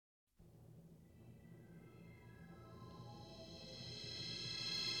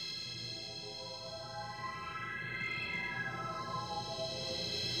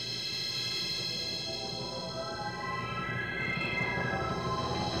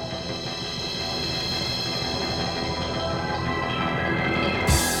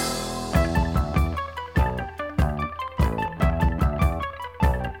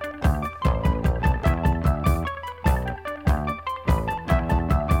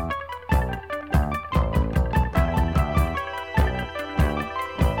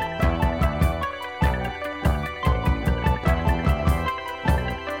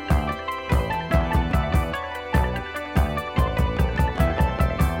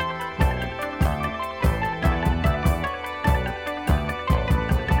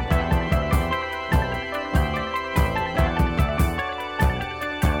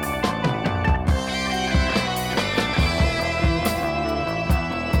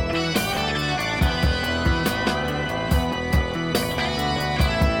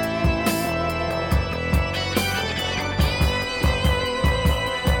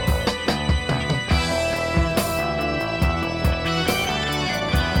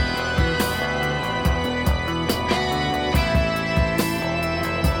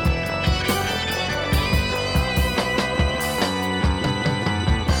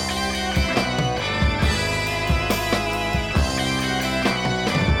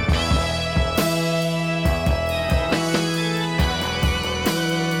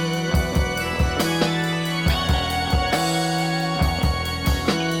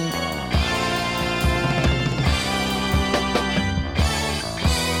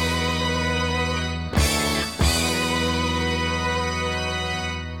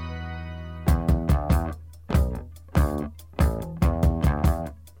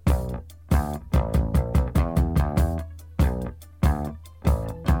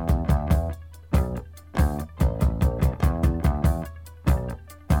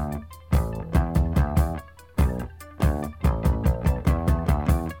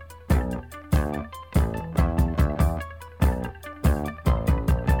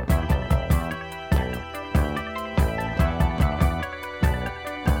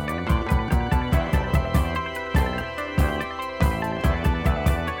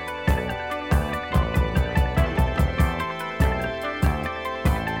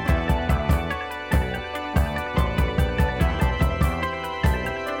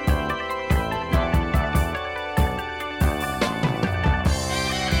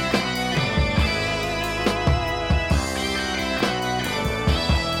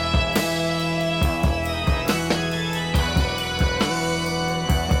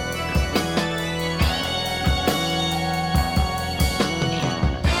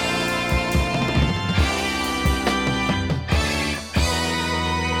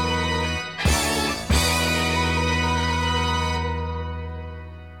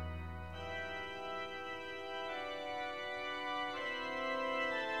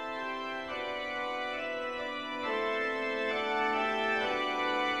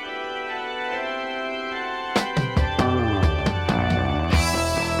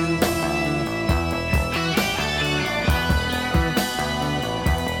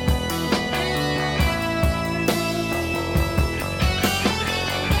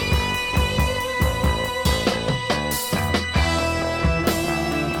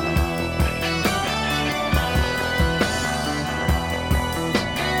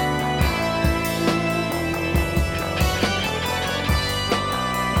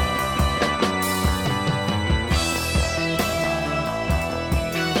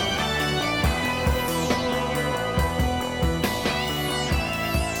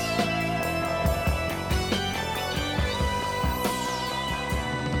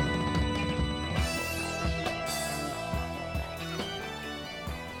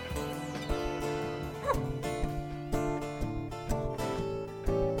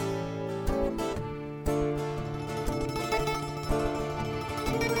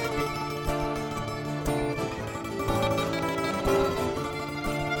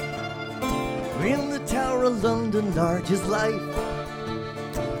London large's life.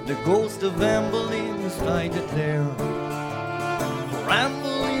 The ghost of Anne Boleyn must I declare, for Anne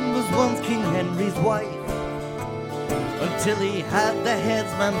Boleyn was once King Henry's wife, until he had the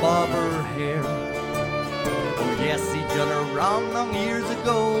headsman bob her hair. Oh yes, he done her wrong long years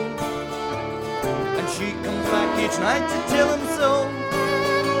ago, and she comes back each night to tell him so,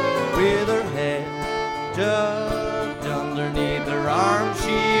 with her head tucked underneath her arm.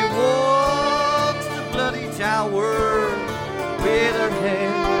 She walks the bloody tower, with her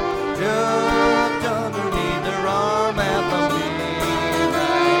head tucked underneath her arm at the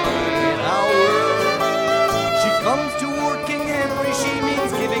midnight hour. She comes toward King Henry, she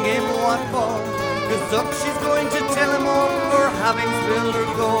means giving him what for, 'cause up she's going to tell him off for having spilled her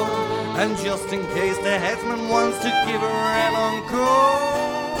gold, and just in case the headsman wants to give her an encore,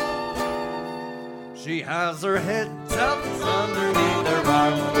 she has her head tucked underneath her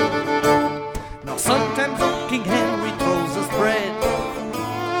arm. Now sometimes old King Henry throws a spread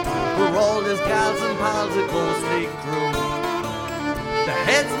for all his gals and pals, a ghostly crew. The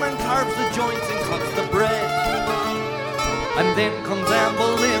headsman carves the joints and cuts the bread, and then comes Anne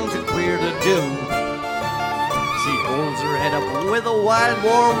Boleyn to queer to do. She holds her head up with a wild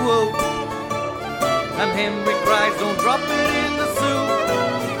war whoop, and Henry cries, don't drop it in the soup.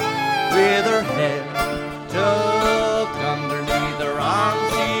 With her head tucked underneath her arm,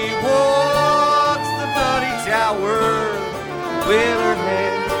 she walks the bloody tower, with her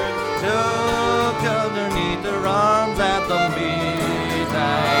head tucked underneath her arms at the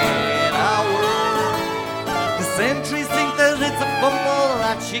midnight hour. The sentries think that it's a fumble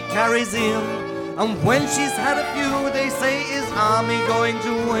that she carries in, and when she's had a few, they say, is army going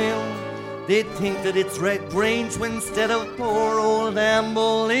to win? They think that it's Red Grange instead of poor old Anne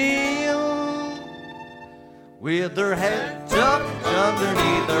Boleyn, with her head tucked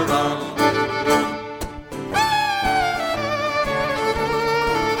underneath her arm.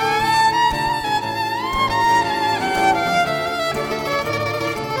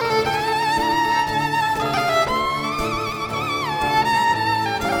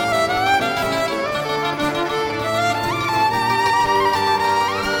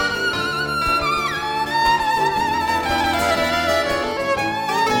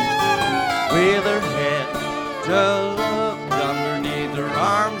 With her head tucked underneath her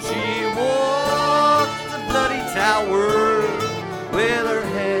arm, she walks the bloody tower, with her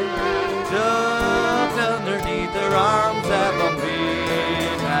head tucked underneath her arms at the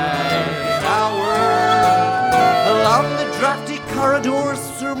midnight hour. Along the drafty corridors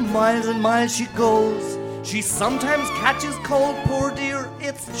for miles and miles she goes. She sometimes catches cold, poor dear,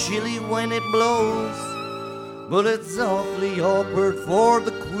 it's chilly when it blows. But it's awfully awkward for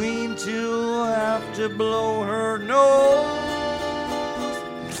the Queen to have to blow her nose,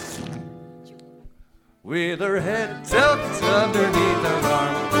 with her head tucked underneath her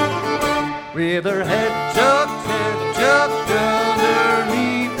arm, with her head tucked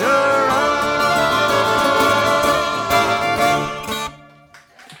underneath her arm.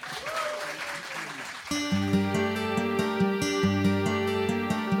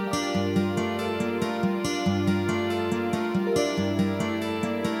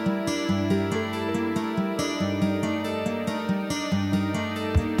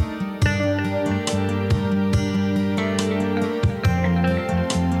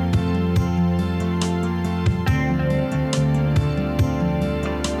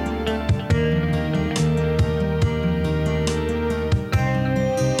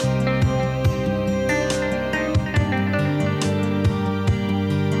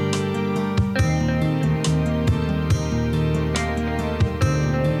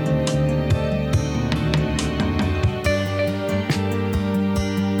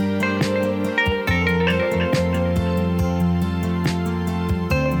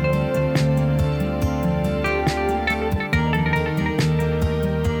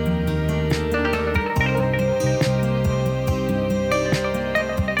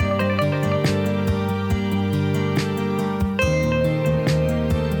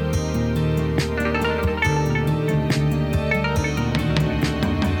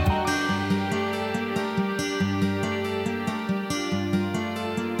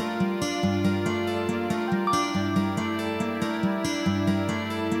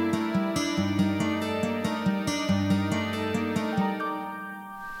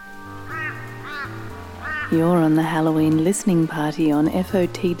 You're on the Halloween listening party on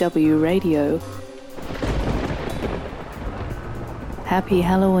FOTW Radio. Happy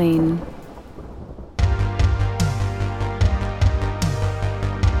Halloween.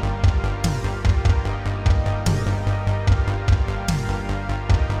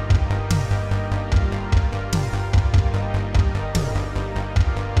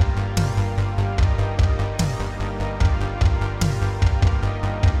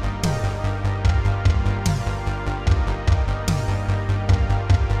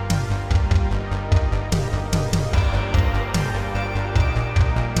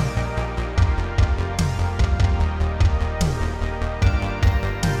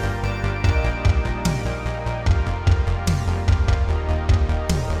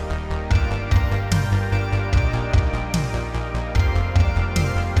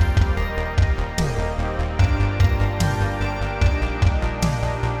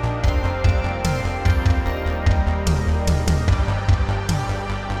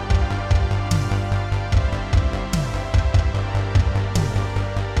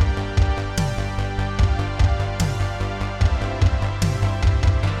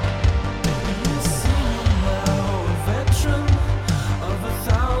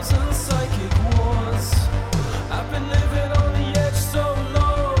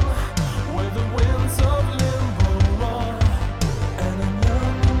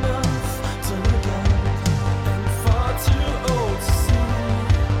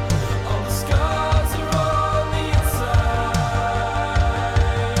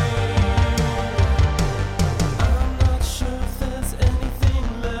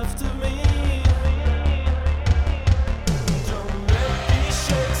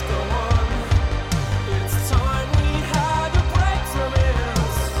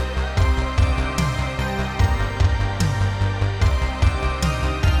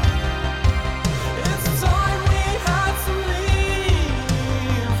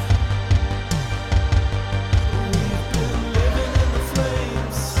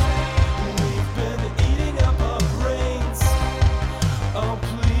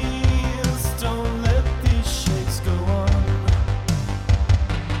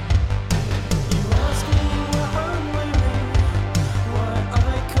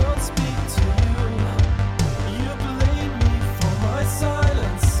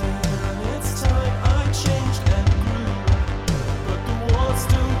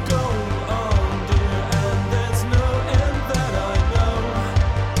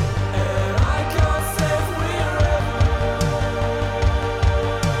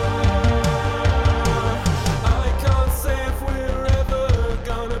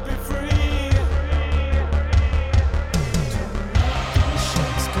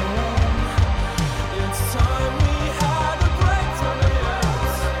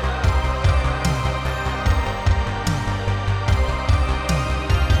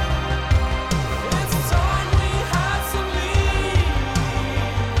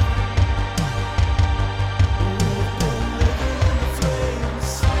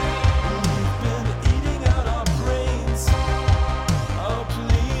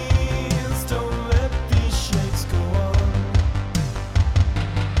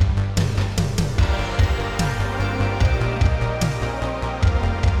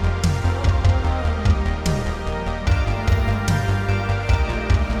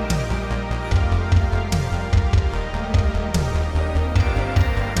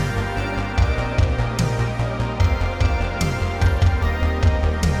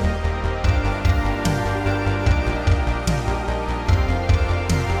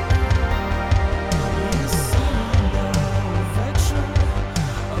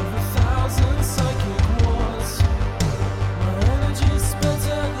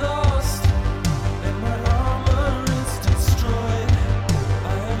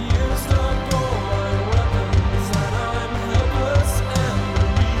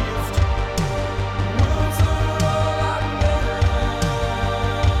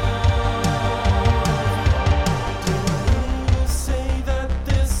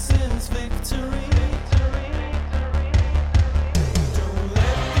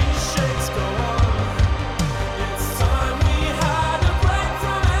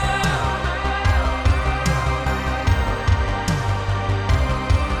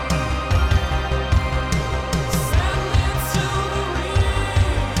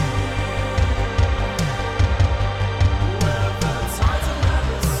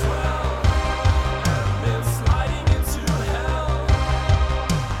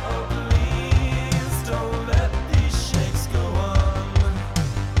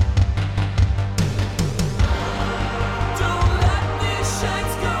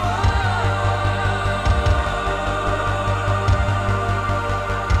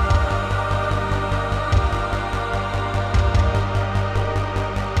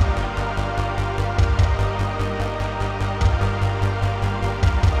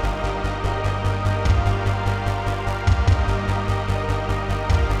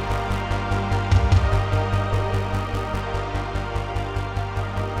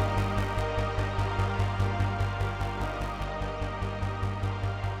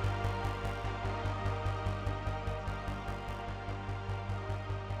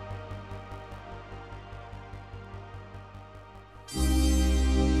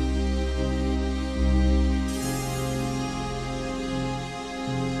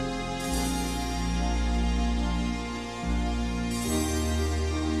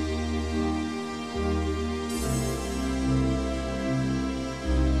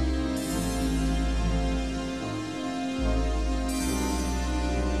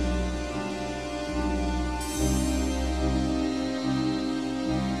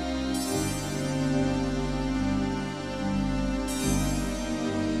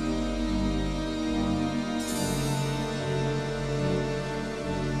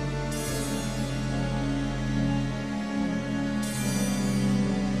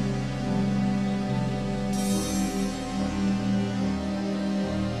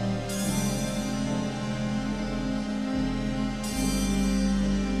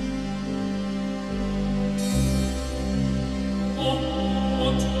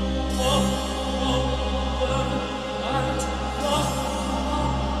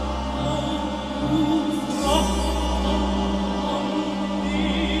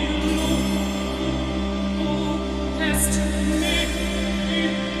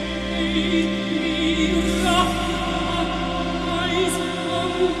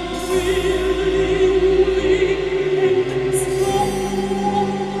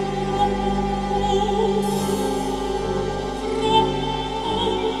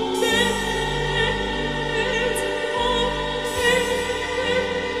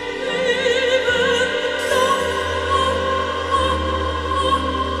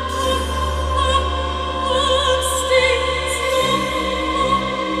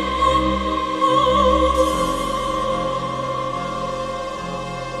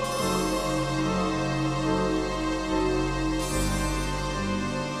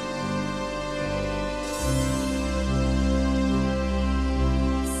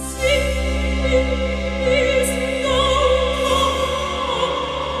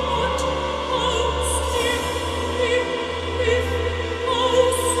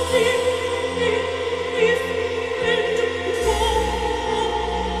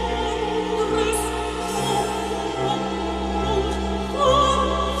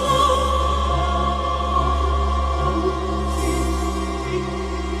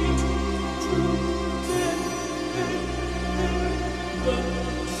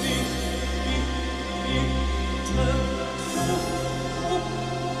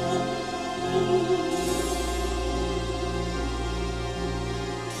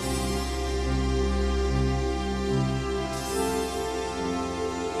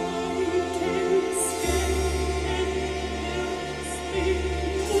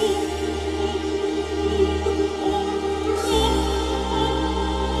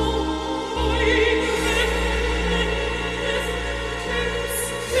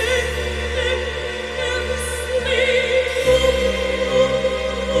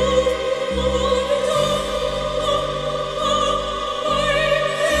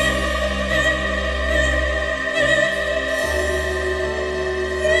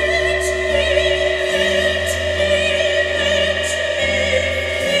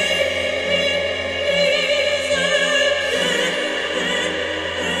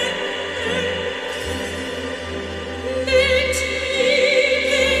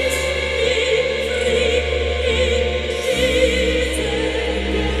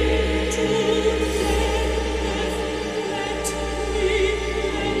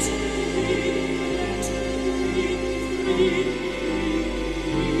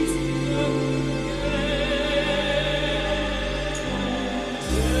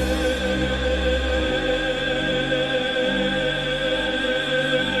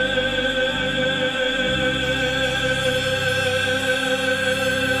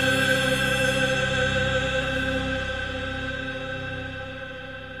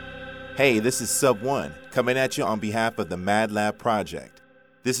 Hey, this is Sub One, coming at you on behalf of the Mad Lab Project.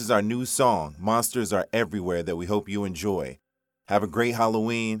 This is our new song, Monsters Are Everywhere, that we hope you enjoy. Have a great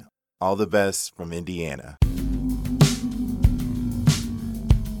Halloween. All the best from Indiana.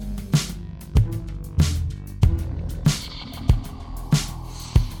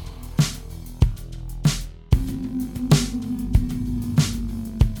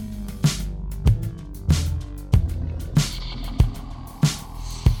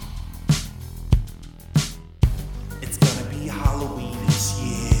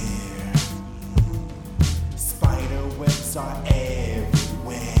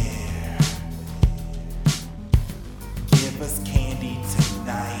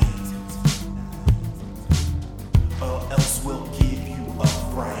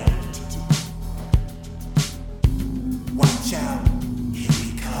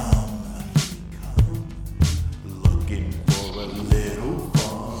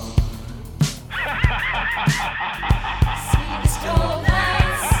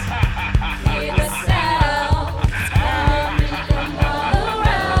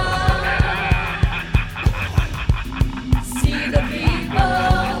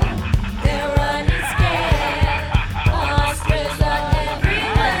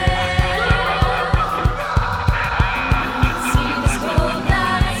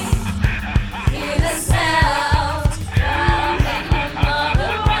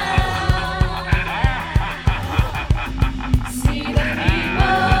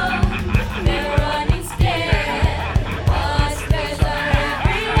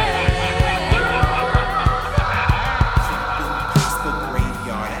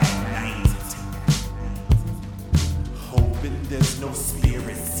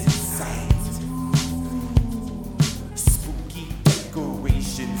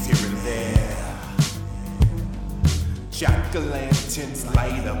 Jack-o'-lanterns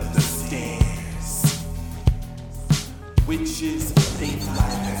light up the stairs. Witches, they fly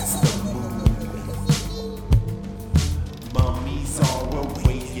past the moon. Mummies are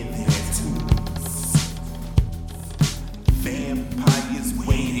awake in their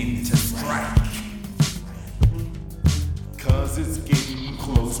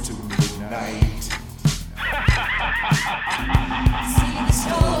night. See the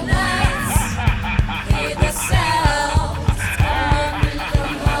snow lights, hear the sounds coming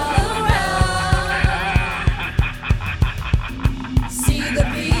from all around. See the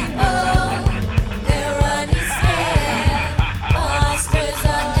people, they're running scared. Monsters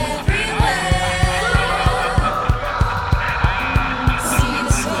are everywhere. See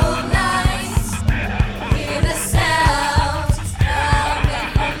the snow lights, hear the sounds coming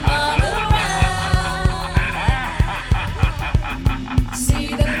from all around. See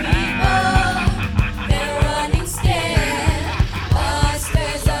the people, they're running scared.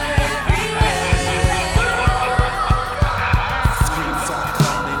 Monsters are everywhere. Screams are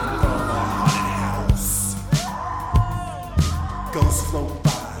coming from a haunted house. Ghosts float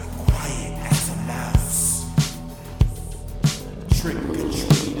by, quiet as a mouse.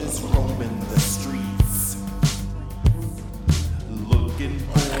 Trick-or-treaters roaming the streets, looking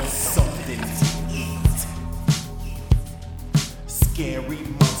for something to eat. Scary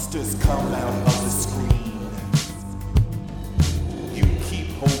monsters come out of the screen. You keep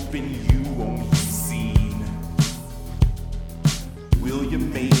hoping you won't be seen. Will you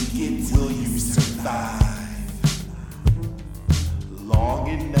make it? Will you survive? Long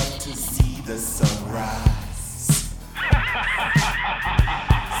enough to see the sunrise.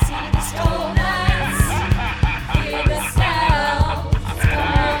 See the snow lights, hear the sounds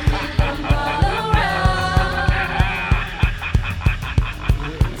coming from all around.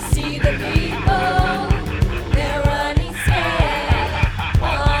 See the people, they're running scared.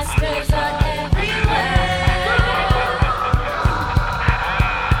 Monsters are everywhere.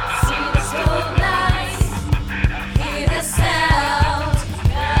 See the snow lights, hear the sounds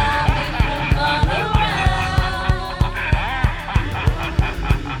coming from all around.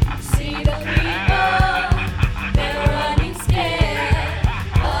 See the people, they're running scared.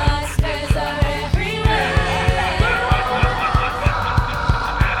 Monsters are everywhere.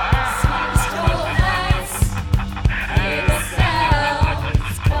 See the snow lights, hear the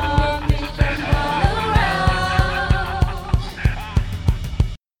sounds coming from all around.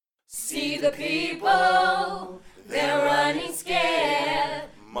 See the people, they're running scared.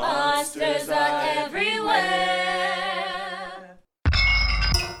 Monsters are everywhere.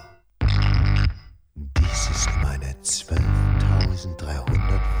 Dies ist meine 12.305.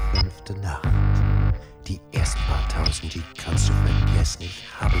 Nacht. Die ersten paar tausend, die kannst du vergessen, ich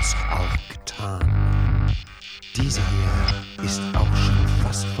hab es auch getan. Diese hier ist auch schon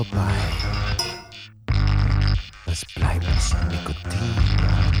fast vorbei. Was bleibt ist Nikotin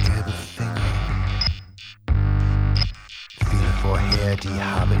und gelbe Finger. Viele vorher, die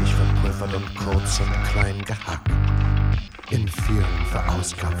habe ich verpulvert und kurz und klein gehackt. In vielen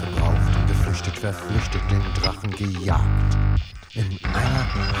verausgabt, verbraucht und geflüchtet, verflüchtet, den Drachen gejagt. In einer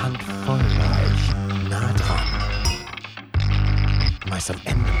Handvoll war ich nah dran. Meist am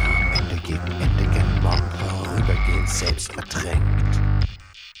Ende, gegen Ende, gen Morgen vorübergehend selbst verdrängt.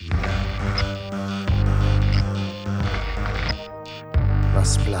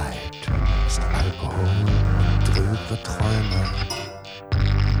 Was bleibt, ist Alkohol und trübe Träume.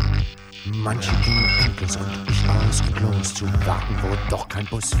 Manche gingen endlos und ich ausgelos zu warten, wo doch kein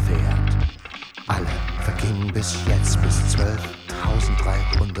Bus fährt. Alle vergingen bis jetzt, bis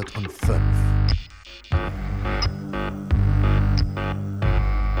 12.305.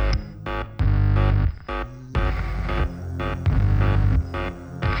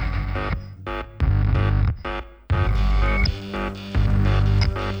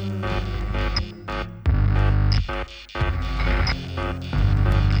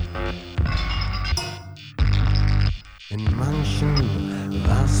 In manchen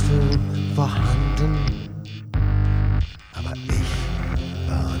warst du vorhanden, aber ich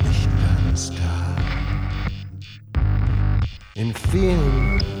war nicht ganz da. In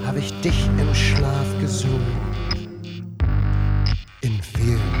vielen habe ich dich im Schlaf gesucht. In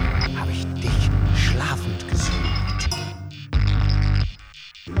vielen habe ich dich schlafend gesucht.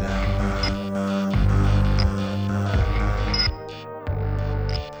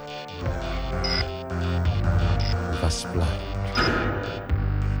 Was bleibt?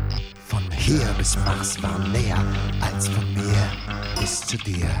 Von hier bis Mars war näher als von mir bis zu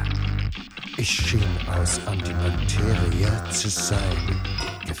dir. Ich schien aus Antimaterie zu sein,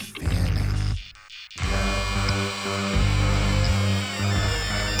 gefährlich.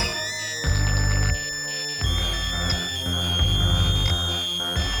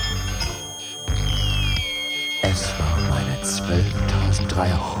 Es war meine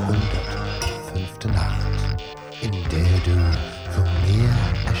 12.305. Nacht, in der du vor mir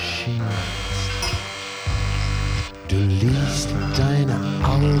erschienst. Du liest deine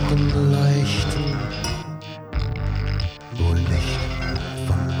Augen leuchten, wohl nicht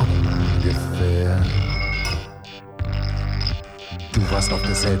von ungefähr. Du warst auf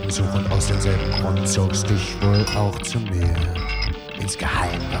derselben Suche und aus demselben Grund zogst dich wohl auch zu mir.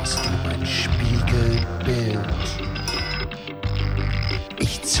 Insgeheim warst du mein Spiegelbild.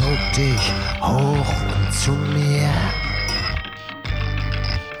 Ich zog dich hoch und zu mir.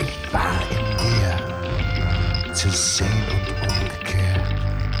 Ich war in dir, zu sehen und umgekehrt.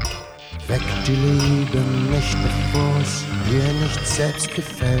 Weck die Liebe nicht, bevor es dir nicht selbst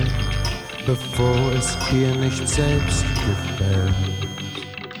gefällt. Bevor es dir nicht selbst gefällt.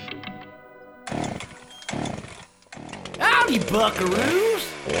 Howdy, buckaroos!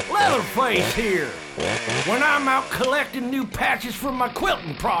 Leatherface here. When I'm out collecting new patches for my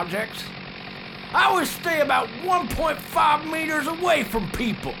quilting projects, I always stay about 1.5 meters away from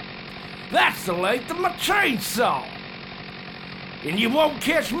people. That's the length of my chainsaw. And you won't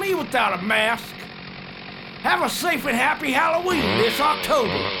catch me without a mask. Have a safe and happy Halloween this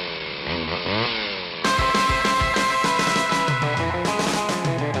October.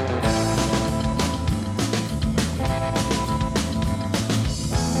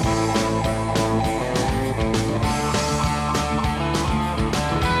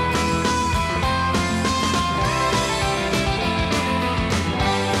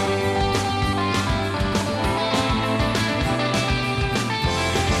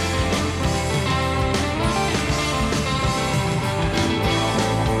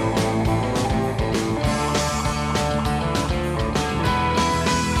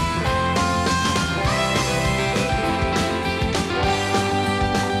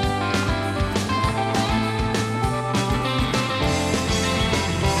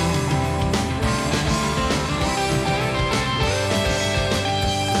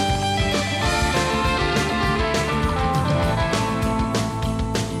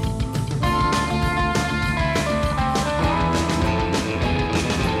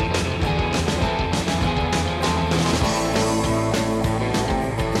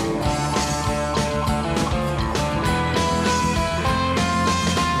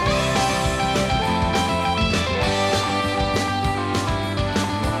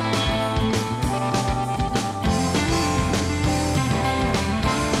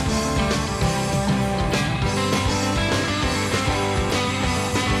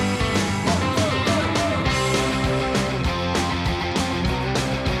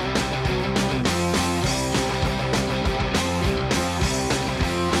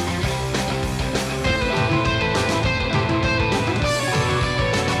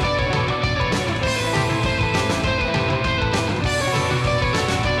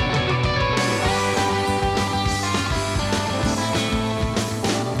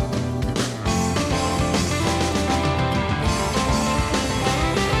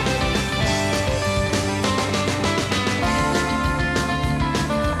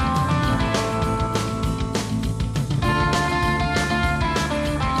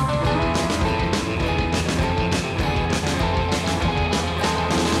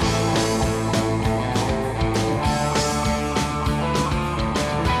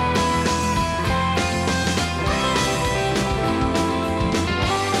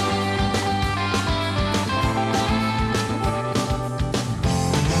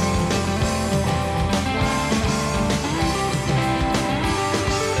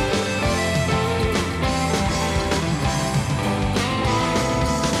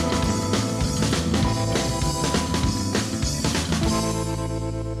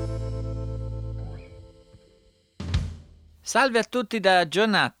 Salve a tutti da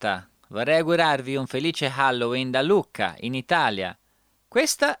Giornata. Vorrei augurarvi un felice Halloween da Lucca, in Italia.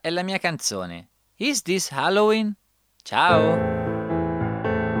 Questa è la mia canzone. Is this Halloween? Ciao!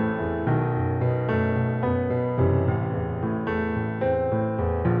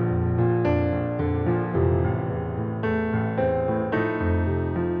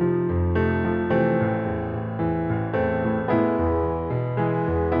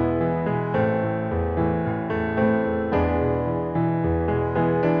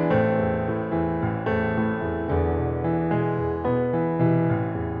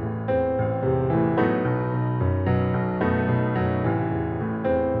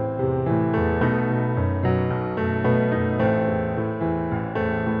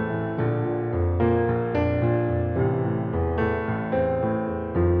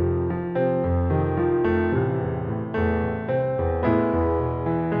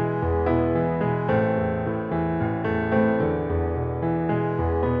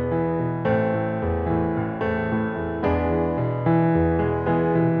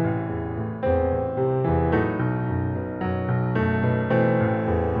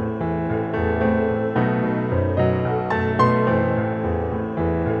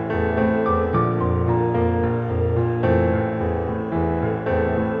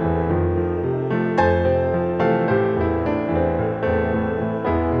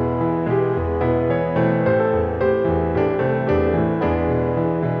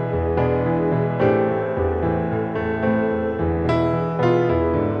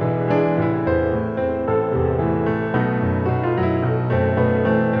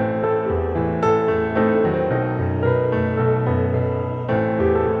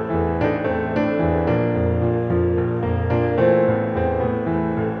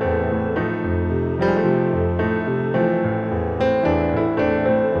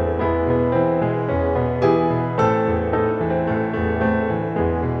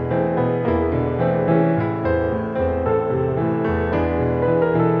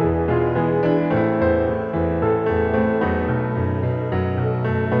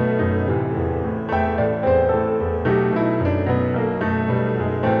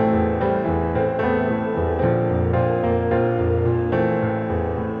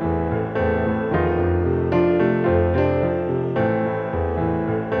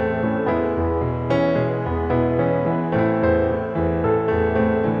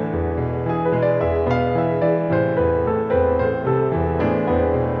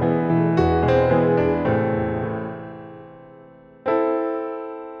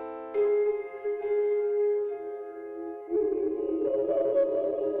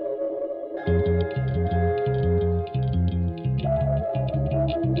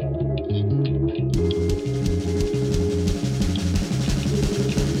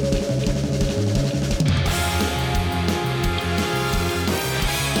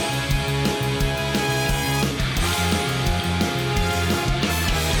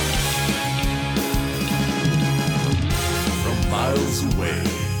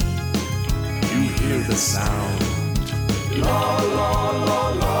 hear the sound. La la la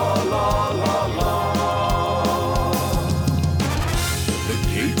la la la la. The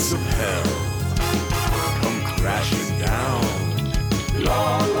gates of hell come crashing down. La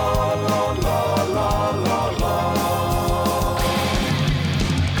la la la la la la.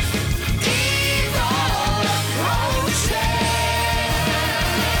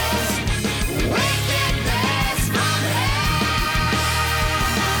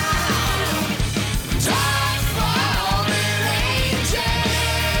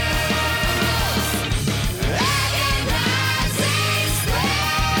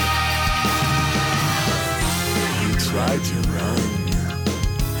 To run,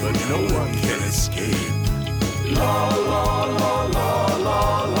 but no one can escape. La la la la la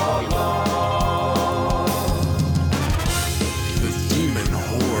la la. The demon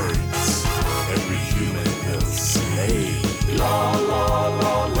hordes, every human will slay. La la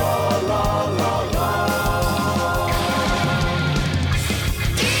la la la la la.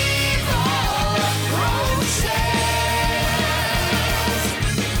 Evil approaches,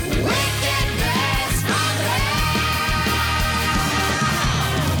 wickedness from hell.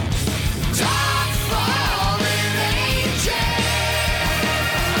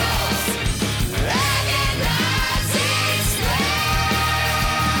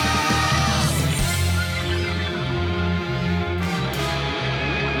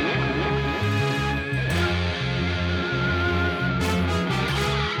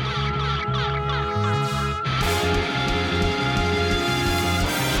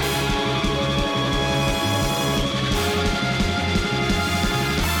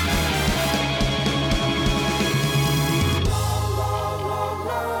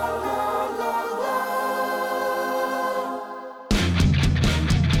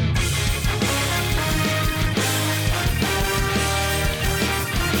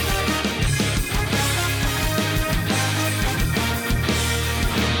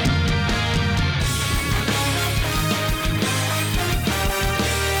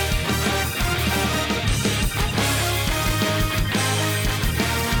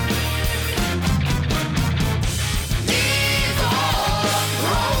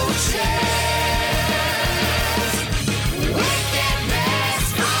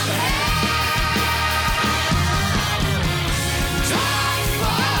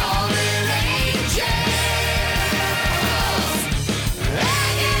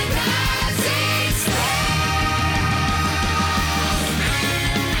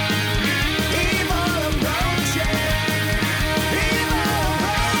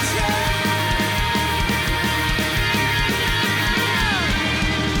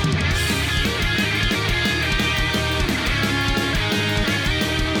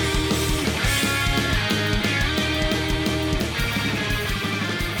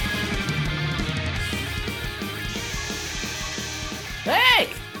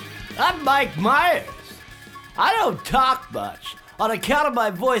 I'm Mike Myers. I don't talk much on account of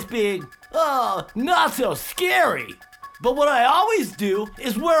my voice being, not so scary. But what I always do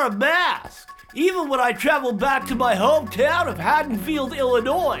is wear a mask, even when I travel back to my hometown of Haddonfield,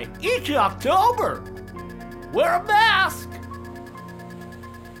 Illinois, each October. Wear a mask.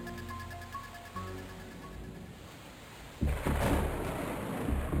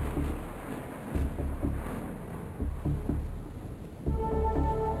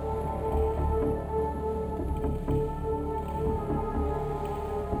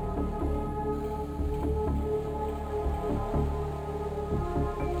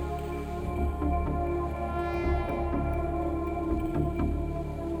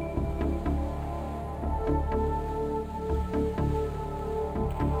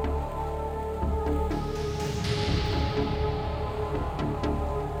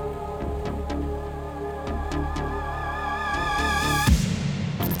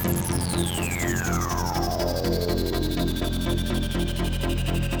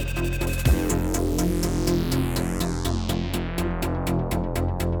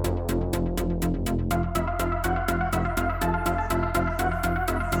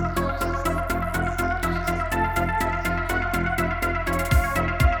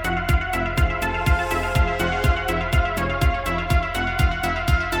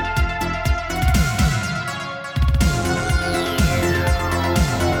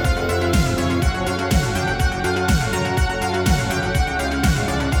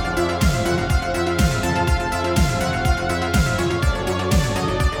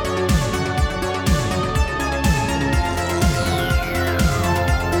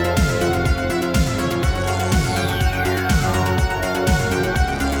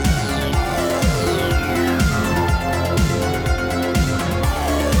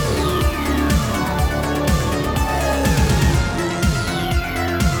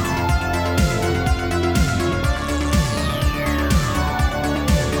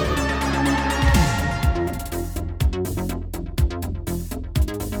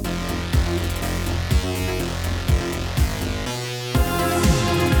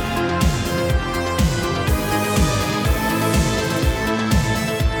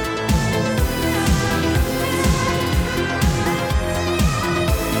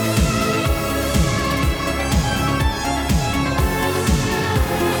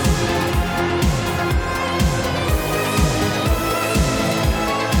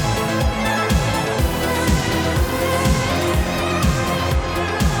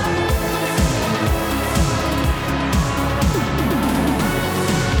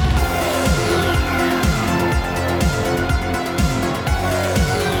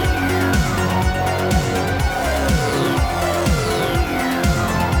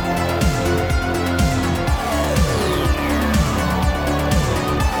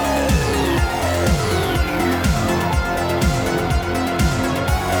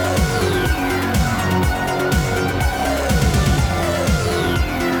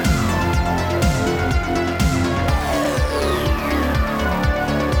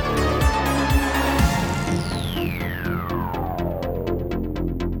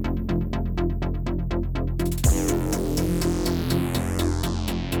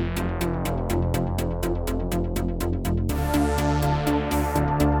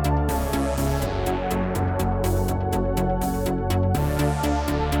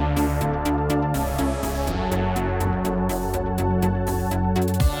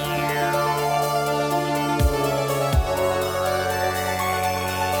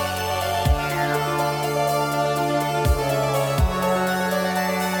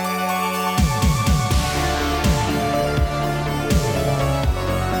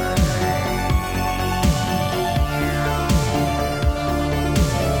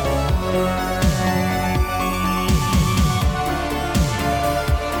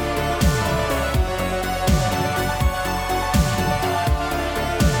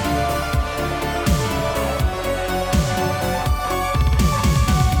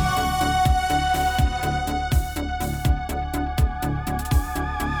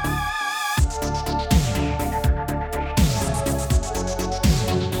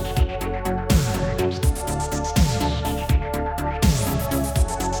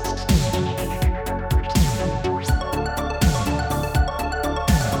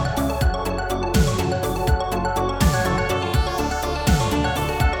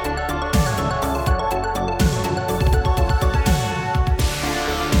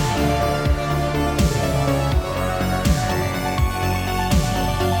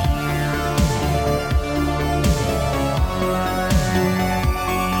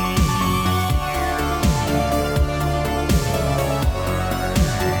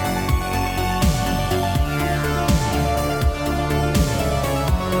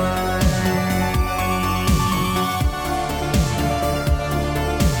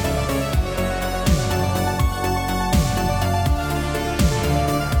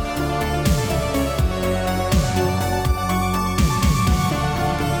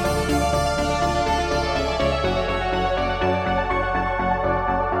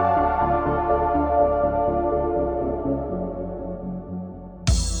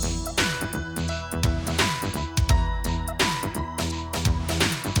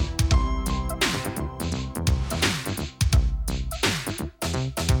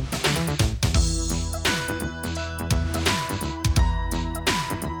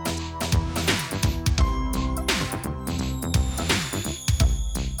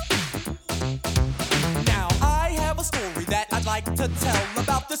 tell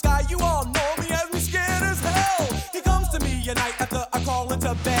about this guy. You all know me as me scared as hell. He comes to me at night after I crawl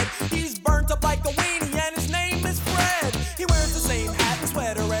into bed. He's burnt up like a weenie and his name is Fred. He wears the same hat and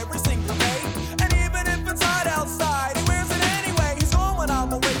sweater every single day. And even if it's hot outside, he wears it anyway. He's gone when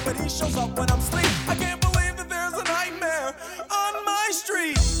I'm awake, but he shows up when I'm asleep. I can't believe that there's a nightmare on my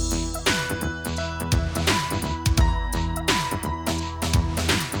street.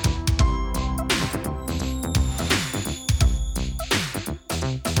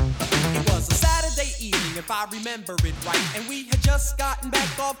 If I remember it right, and we had just gotten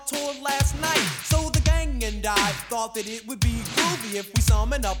back off tour last night. So the gang and I thought that it would be groovy if we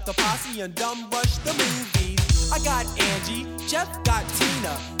summoned up the posse and dumb rush the movies. I got Angie, Jeff got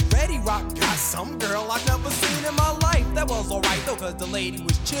Tina, Reddy Rock got some girl I've never seen in my life. That was alright though, cause the lady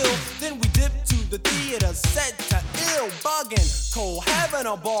was chill. Then we dipped to the theater, set to Ill, buggin', Cole having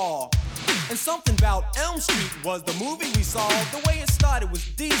a ball. And something about Elm Street was the movie we saw. The way it started was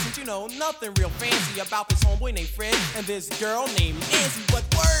decent, you know, nothing real fancy about this homeboy named Fred and this girl named Nancy. But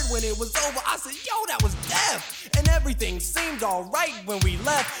word, when it was over, I said, yo, that was death. And everything seemed alright when we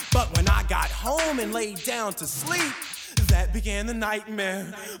left. But when I got home and laid down to sleep, that began the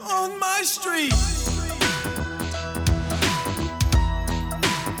nightmare on my street.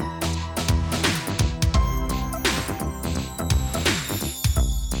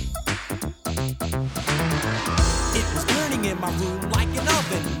 In my room like an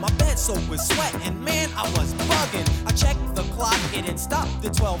oven, my bed soaked with sweat, and man, I was bugging. I checked the clock, it had stopped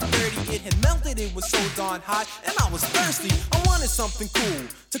at 12:30. It had melted, it was so darn hot, and I was thirsty. I wanted something cool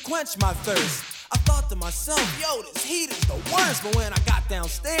to quench my thirst. I thought to myself, yo, this heat is the worst. But when I got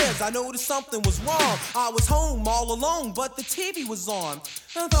downstairs, I noticed something was wrong. I was home all alone, but the TV was on.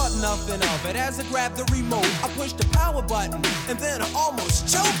 I thought nothing of it as I grabbed the remote. I pushed the power button, and then I almost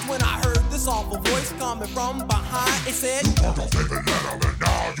choked when I heard this awful voice coming from behind. It said, "You are the favorite Letterman,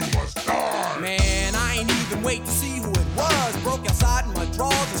 now you must die." Man, I ain't even wait to see who it was. Broke outside in my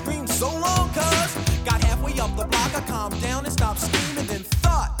drawers and screamed so long, cuz got halfway up the block, I calmed down and stopped screaming, then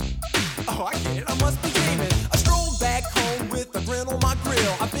thought, oh, I get it, I must be dreaming. I strolled back home with a grin on my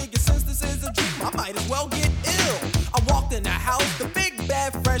grill. I figured since this is a dream, I might as well get ill. I walked in the house, the big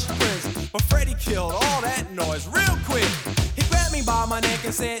bad fresh prince, but Freddy killed all that noise real quick. He grabbed me by my neck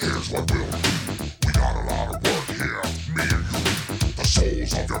and said, here's what we'll do. We got a lot of work here, me and you. The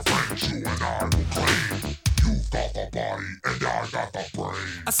souls of your friends, you and I will claim. You've got the body and I got the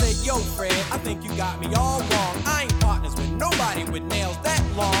brain. I said, yo, Fred, I think you got me all wrong. I ain't partners with nobody with nails that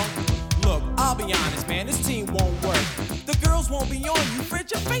long. Look, I'll be honest, man, this team won't work. The girls won't be on you, Fred,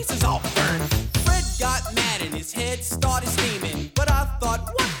 your face is all burned. Fred got mad and his head started steaming. But I thought,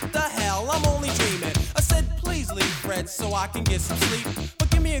 what the hell, I'm only dreaming. I said, please leave, Fred, so I can get some sleep. But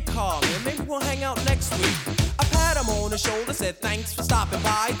give me a call, and maybe we'll hang out next week. I pat him on the shoulder, said, thanks for stopping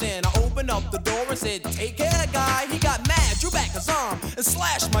by. Then I opened up the door and said, take care, guy. He got mad, drew back his arm, and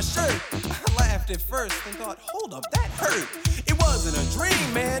slashed my shirt. I laughed at first and thought, hold up, that hurt. It wasn't a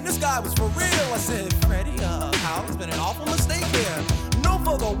dream, man, this guy was for real. I said, Freddy, Hal, it's been an awful mistake here. No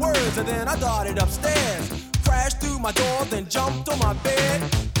further words, and then I darted upstairs. Crashed through my door, then jumped on my bed.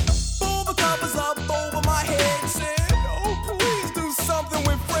 Pulled the covers up over my head. Said, oh, please do something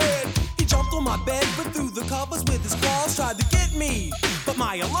with Fred. He jumped on my bed, but through the covers with his claws, tried to get me. But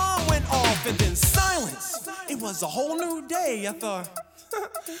my alarm went off, and then silence. It was a whole new day, I thought.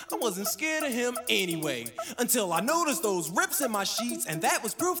 I wasn't scared of him anyway, until I noticed those rips in my sheets, and that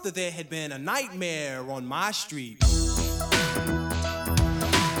was proof that there had been a nightmare on my street. Oh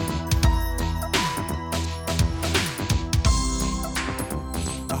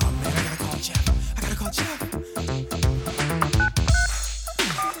man, I gotta call Jeff.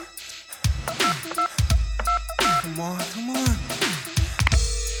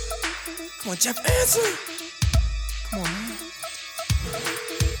 Come on, Jeff, answer. Come on, man.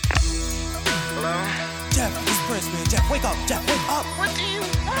 Hello? Jeff, it's Prince, man. Jeff, wake up. Jeff, wake up. What do you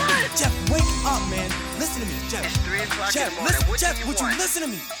want? Jeff, wake up, man. Listen to me, Jeff. It's 3 o'clock Jeff, in the morning. listen, What Jeff, do you would want? you listen to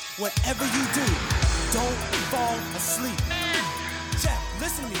me? Whatever you do, don't fall asleep. Jeff,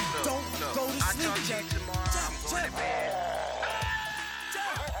 listen to me. Don't go to I'll sleep, talk to Jeff. you tomorrow. I'm going to bed.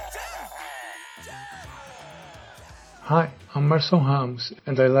 Hi, I'm Marcel Ramos,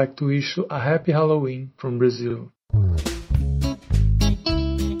 and I'd like to wish you a happy Halloween from Brazil.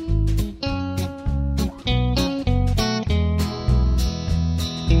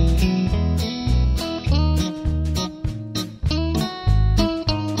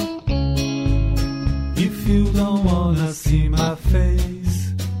 If you don't wanna see my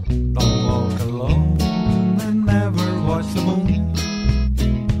face, don't walk alone and never watch the moon,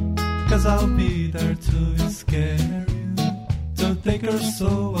 'cause I'll be there to scare you. Today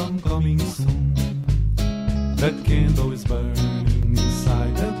I'm coming soon. The candle is burning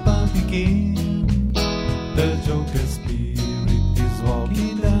inside the pumpkin. The Joker spirit is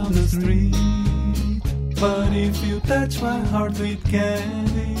walking down the street. But if you touch my heart with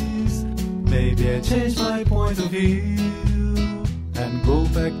candies, maybe I change my point of view and go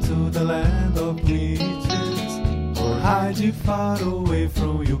back to the land of witches, or hide you far away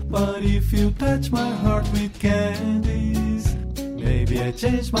from you. But if you touch my heart with candies, maybe I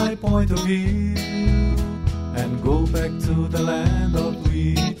change my point of view and go back to the land of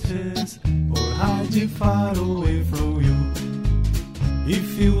witches, or hide you far away from you.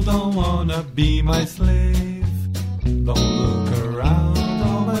 If you don't wanna be my slave, don't look around,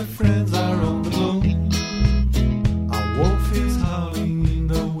 all my friends are on the bloom. A wolf is howling in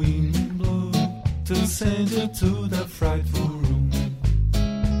the wind blow to send you to the frightful room.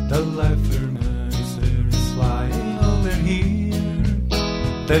 The laughter nursery is flying over here.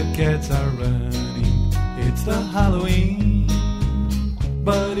 The cats are running, it's the Halloween.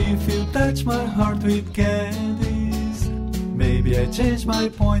 But if you touch my heart with candies, maybe I change my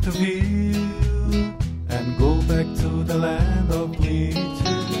point of view and go back to the land of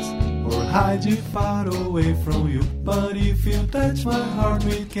witches, or hide you far away from you. But if you touch my heart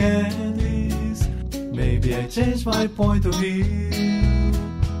with candies, maybe I change my point of view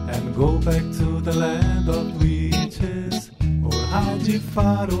and go back to the land of witches, or hide you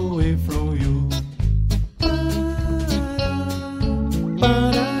far away from you.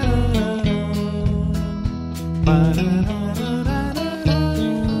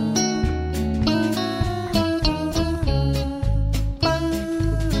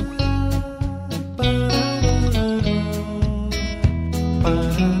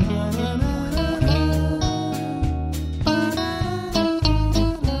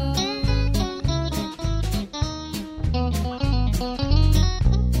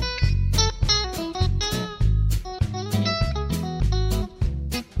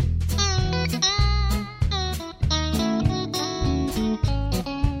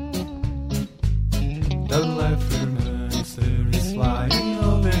 The laughter monster is flying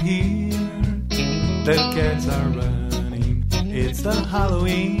over here. The cats are running, it's the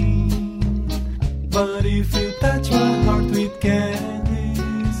Halloween. But if you touch my heart with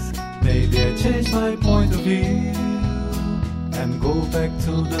candies, maybe I change my point of view and go back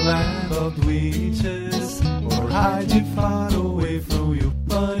to the land of witches, or hide you far away from you.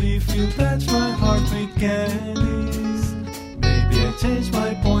 But if you touch my heart with candies, maybe I change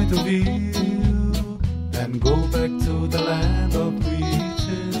my point of view and go back to the land of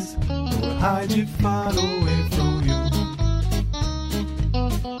witches, or hide you far away from you.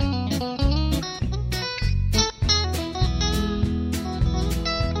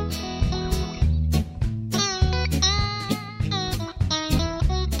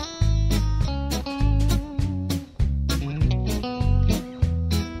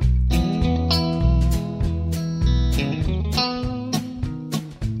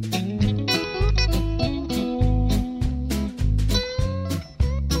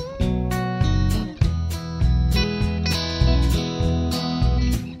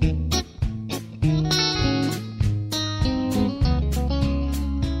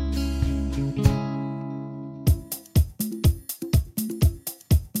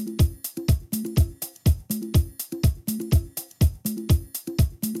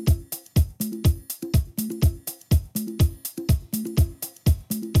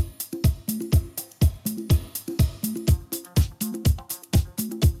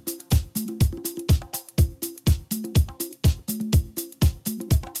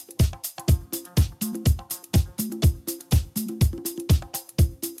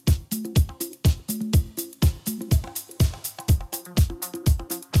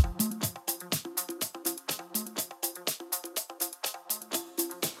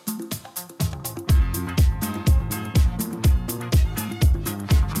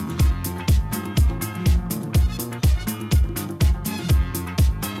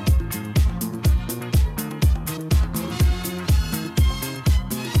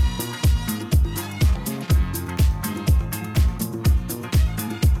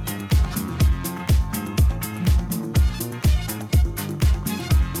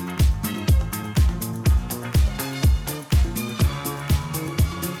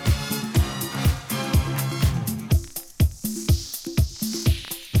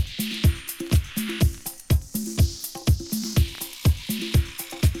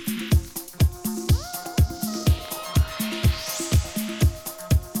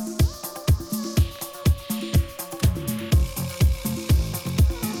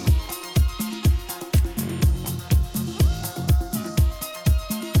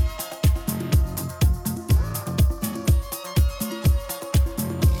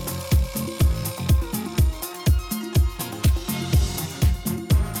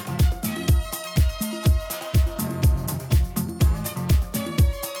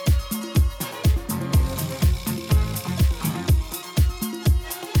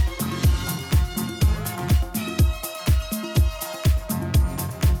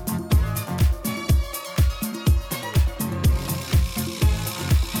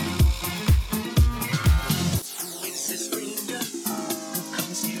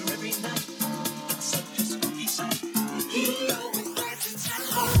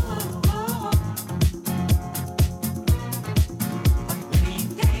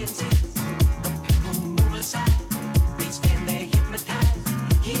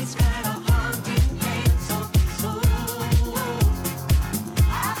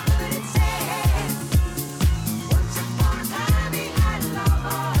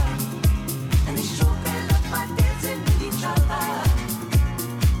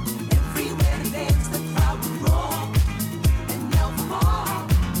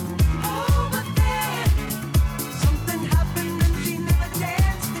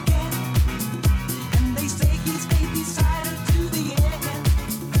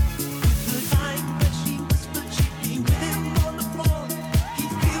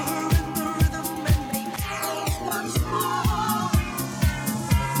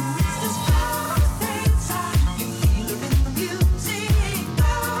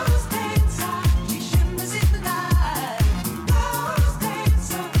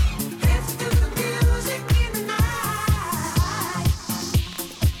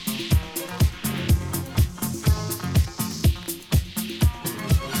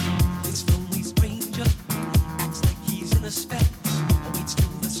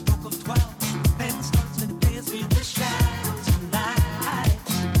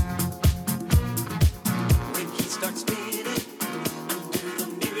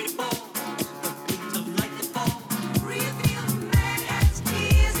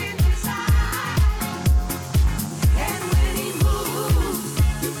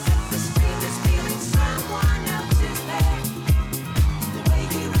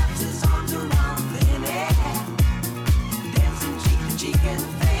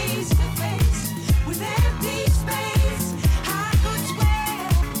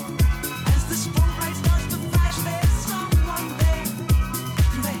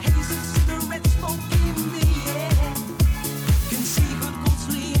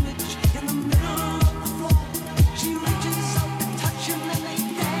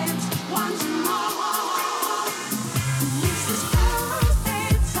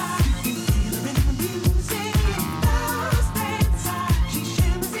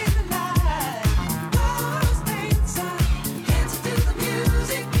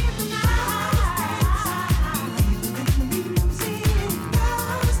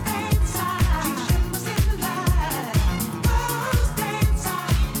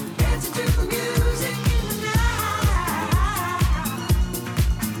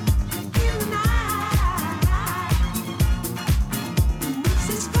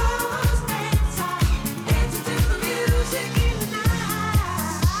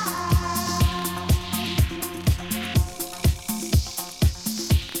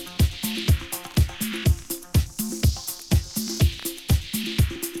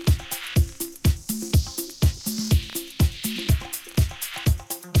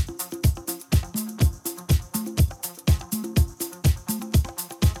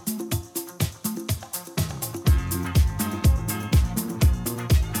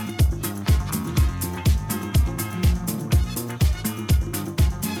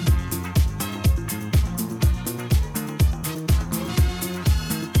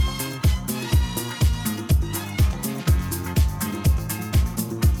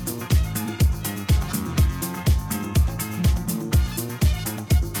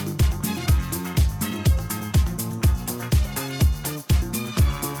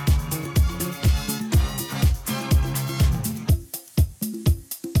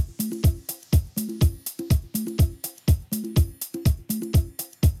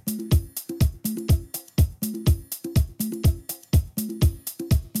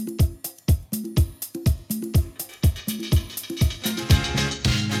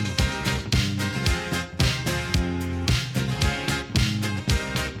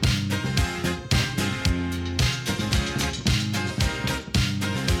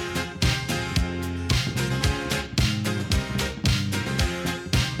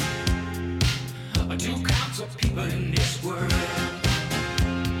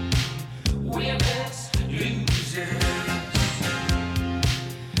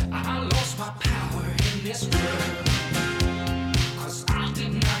 this world, 'cause I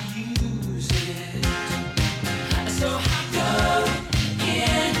did not use it. So I go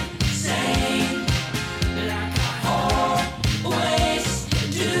insane, like I always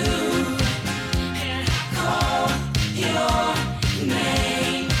do, and I call your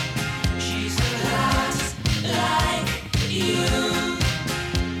name. She's a lot like you.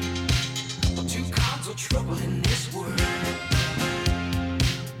 Two kinds of trouble in this world.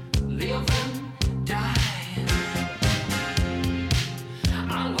 Living, dying.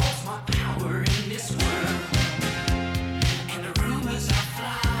 I lost my power in this world, and the rumors are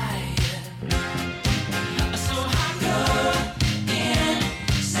flying. So I go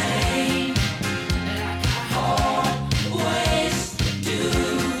insane, like I always do,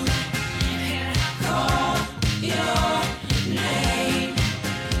 and I call your name.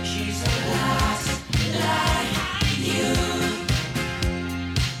 She's a lot like you.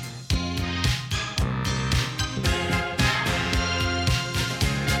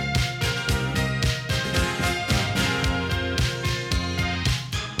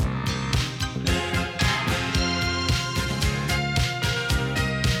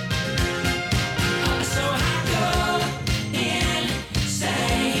 So I go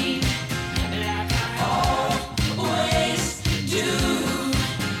insane, like I always do,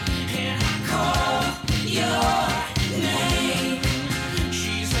 and I call your name.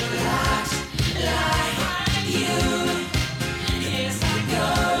 She's a lot like you. Yes, I go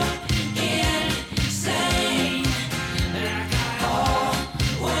insane, like I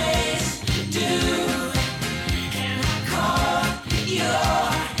always do, and I call your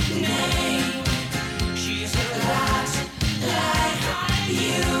name. She's a lot like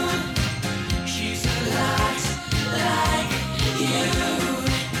you. She's a lot like you.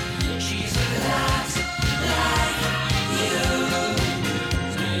 She's a lot like you.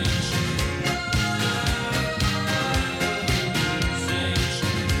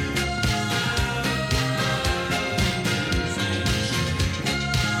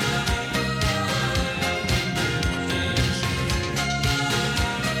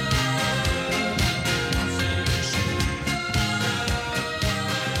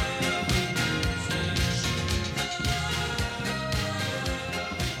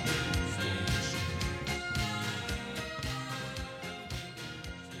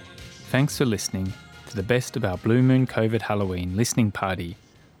 Thanks for listening to the best of our Blue Moon COVID Halloween listening party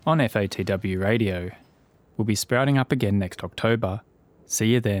on FOTW Radio. We'll be sprouting up again next October. See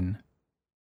you then.